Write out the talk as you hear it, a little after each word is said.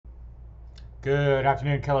Good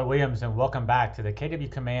afternoon, Keller Williams, and welcome back to the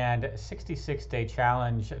KW Command 66-Day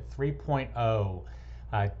Challenge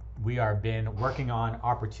 3.0. We have been working on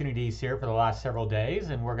opportunities here for the last several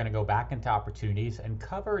days, and we're going to go back into opportunities and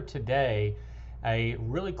cover today a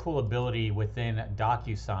really cool ability within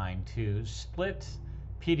DocuSign to split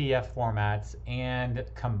PDF formats and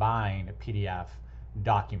combine PDF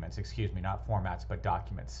documents, excuse me, not formats, but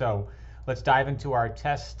documents. So let's dive into our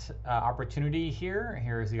test opportunity here.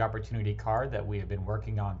 Here is the opportunity card that we have been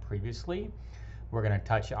working on previously. We're going to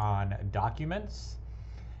touch on documents,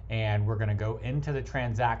 and we're going to go into the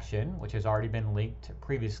transaction, which has already been linked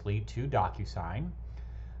previously to DocuSign.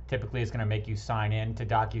 Typically, it's going to make you sign in to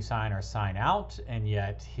DocuSign or sign out, and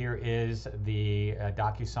yet here is the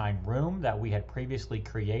DocuSign room that we had previously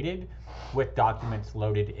created with documents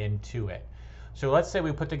loaded into it. So let's say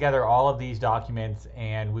we put together all of these documents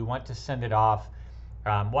and we want to send it off.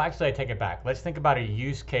 Well, actually, I take it back. Let's think about a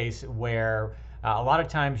use case where a lot of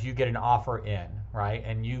times you get an offer in, right?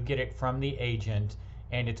 And you get it from the agent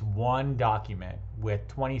and it's one document with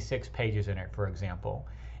 26 pages in it, for example.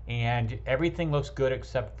 And everything looks good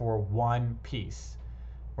except for one piece,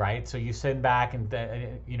 right? So you send back an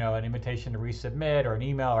invitation to resubmit or an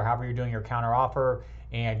email or however you're doing your counter offer,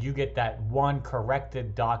 and you get that one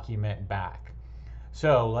corrected document back.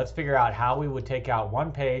 So let's figure out how we would take out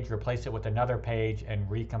one page, replace it with another page, and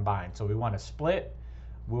recombine. So we want to split,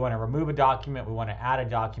 we want to remove a document, we want to add a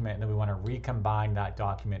document, and then we want to recombine that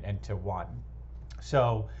document into one.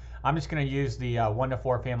 So I'm just going to use the 1 to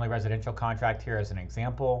 4 family residential contract here as an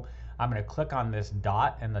example. I'm going to click on this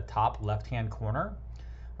dot in the top left-hand corner,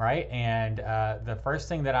 right? And the first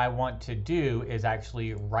thing that I want to do is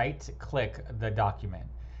actually right-click the document.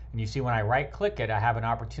 And you see when I right click it, I have an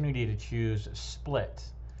opportunity to choose split.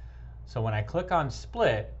 So when I click on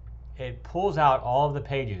split, it pulls out all of the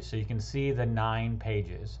pages. So you can see the 9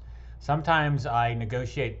 pages. Sometimes I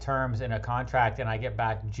negotiate terms in a contract and I get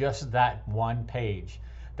back just that one page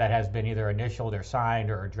that has been either initialed or signed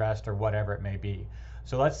or addressed or whatever it may be.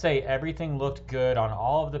 So let's say everything looked good on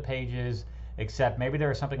all of the pages, except maybe there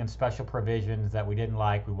was something in special provisions that we didn't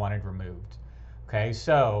like, we wanted removed. Okay,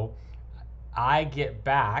 so I get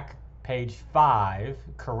back page 5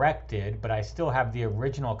 corrected, but I still have the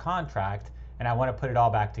original contract and I want to put it all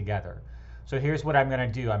back together. So here's what I'm going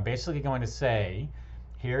to do. I'm basically going to say,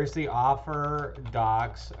 here's the offer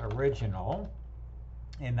docs original,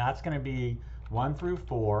 and that's going to be 1 through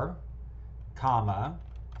 4, comma,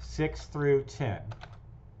 6 through 10.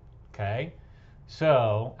 Okay,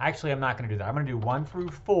 so actually I'm not going to do that. I'm going to do 1 through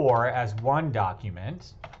 4 as one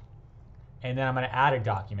document, and then I'm going to add a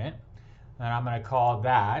document. And I'm going to call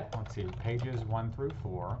that, let's see, pages 1 through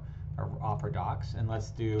 4, or offer docs. And let's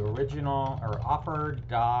do original, or offer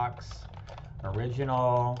docs,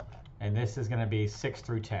 original, and this is going to be 6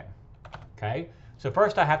 through 10. Okay? So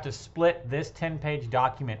first I have to split this 10-page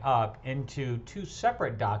document up into 2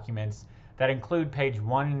 separate documents that include page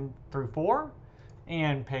 1 through 4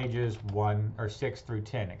 and pages 6 through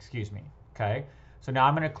 10, excuse me. Okay? So now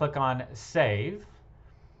I'm going to click on Save.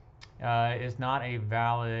 Is not a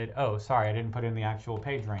valid, oh, sorry, I didn't put in the actual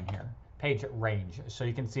page range. So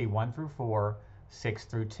you can see 1 through 4, 6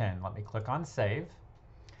 through 10. Let me click on Save.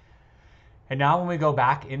 And now when we go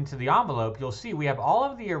back into the envelope, you'll see we have all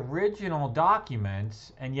of the original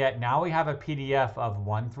documents, and yet now we have a PDF of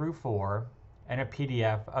 1 through 4 and a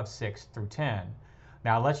PDF of 6 through 10.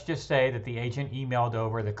 Now let's just say that the agent emailed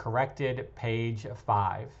over the corrected page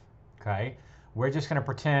 5, okay? We're just going to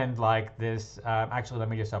pretend like this, actually let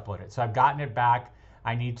me just upload it. So I've gotten it back.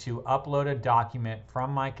 I need to upload a document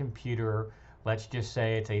from my computer. Let's just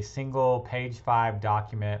say it's a single page 5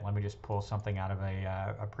 document. Let me just pull something out of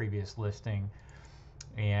a previous listing.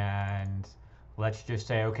 And let's just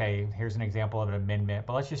say, okay, here's an example of an amendment,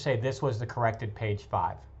 but let's just say this was the corrected page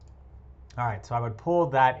 5. All right, so I would pull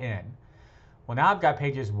that in. Well, now I've got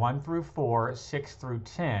pages 1 through 4, 6 through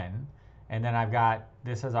 10. And then I've got,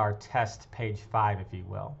 this is our test page 5, if you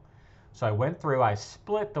will. So I went through, I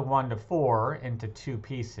split the 1 to 4 into 2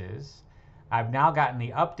 pieces. I've now gotten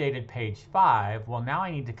the updated page 5. Well, now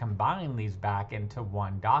I need to combine these back into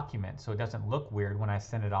one document so it doesn't look weird when I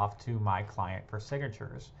send it off to my client for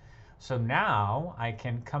signatures. So now I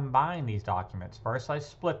can combine these documents. First I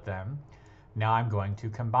split them. Now I'm going to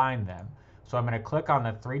combine them. So I'm going to click on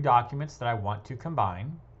the 3 documents that I want to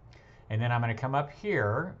combine. And then I'm going to come up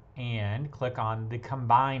here and click on the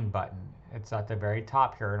Combine button. It's at the very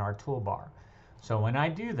top here in our toolbar. So when I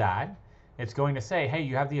do that, it's going to say, hey,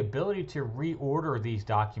 you have the ability to reorder these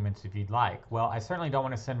documents if you'd like. Well, I certainly don't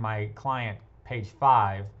want to send my client page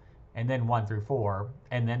 5 and then 1 through 4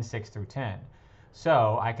 and then 6 through 10.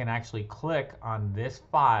 So I can actually click on this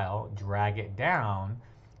file, drag it down,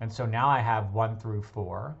 and so now I have 1 through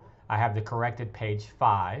 4. I have the corrected page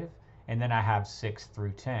 5, and then I have 6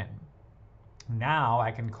 through 10. Now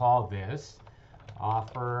I can call this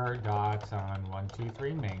offer docs on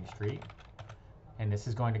 123 Main Street, and this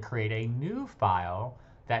is going to create a new file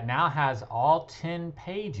that now has all 10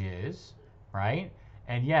 pages, right?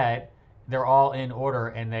 And yet they're all in order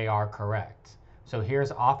and they are correct. So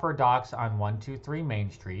here's offer docs on 123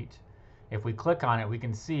 Main Street. If we click on it, we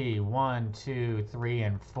can see 1, 2, 3,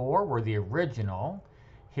 and 4 were the original.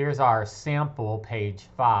 Here's our sample page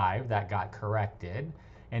 5 that got corrected.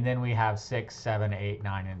 And then we have 6, 7, 8,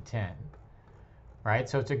 9, and 10. Right?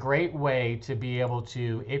 So it's a great way to be able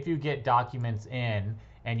to, if you get documents in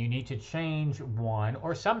and you need to change one,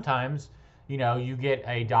 or sometimes, you know, you get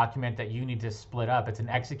a document that you need to split up. It's an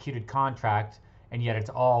executed contract, and yet it's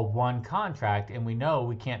all one contract, and we know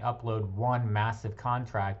we can't upload one massive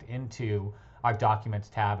contract into our Documents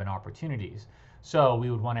tab and Opportunities. So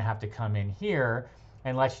we would want to have to come in here,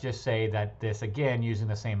 and let's just say that this, again, using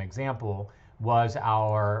the same example, was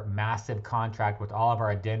our massive contract with all of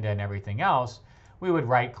our addenda and everything else. We would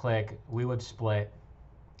right-click, we would split,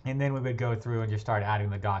 and then we would go through and just start adding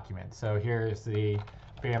the documents. So here's the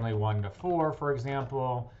family 1 to 4, for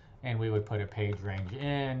example, and we would put a page range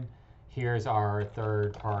in. Here's our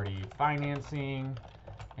third-party financing,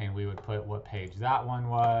 and we would put what page that one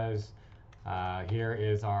was. Here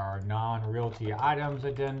is our non-realty items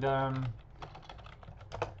addendum.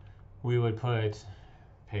 We would put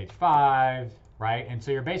page 5, right? And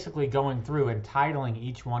so you're basically going through and titling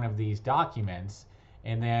each one of these documents.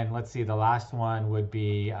 And then let's see, the last one would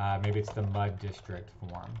be, maybe it's the Mud District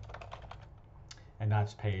form. And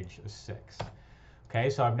that's page 6. Okay,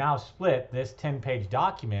 so I've now split this 10-page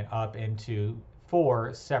document up into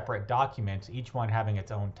 4 separate documents, each one having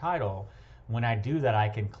its own title. When I do that, I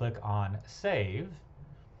can click on Save.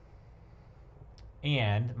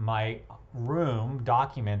 And my room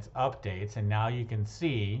documents updates, and now you can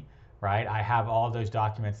see, right, I have all those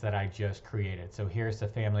documents that I just created. So here's the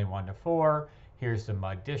family 1 to 4, here's the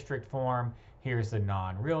Mud District form, here's the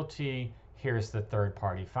non-realty, here's the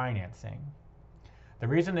third-party financing. The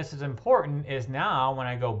reason this is important is now when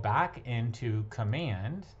I go back into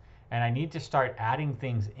Command and I need to start adding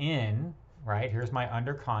things in, right, here's my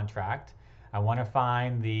under contract. I want to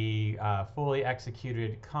find the fully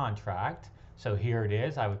executed contract. So here it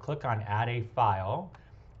is. I would click on Add a File.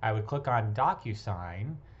 I would click on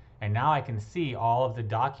DocuSign, and now I can see all of the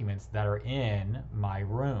documents that are in my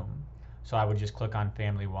room. So I would just click on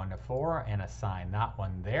family 1 to 4 and assign that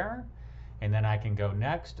one there. And then I can go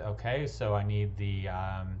next. Okay, so I need the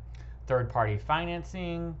third-party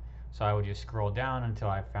financing. So I would just scroll down until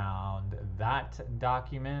I found that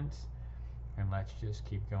document. And let's just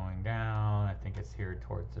keep going down. I think it's here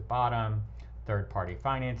towards the bottom. Third-party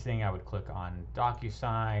financing, I would click on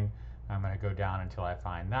DocuSign. I'm going to go down until I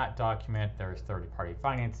find that document. There's third-party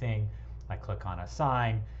financing. I click on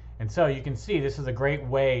Assign. And so you can see this is a great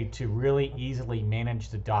way to really easily manage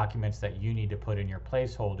the documents that you need to put in your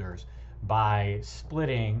placeholders by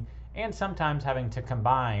splitting and sometimes having to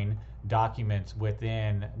combine documents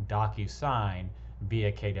within DocuSign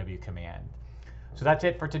via KW Command. So that's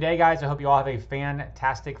it for today, guys. I hope you all have a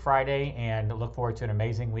fantastic Friday and look forward to an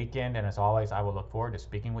amazing weekend. And as always, I will look forward to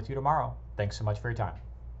speaking with you tomorrow. Thanks so much for your time.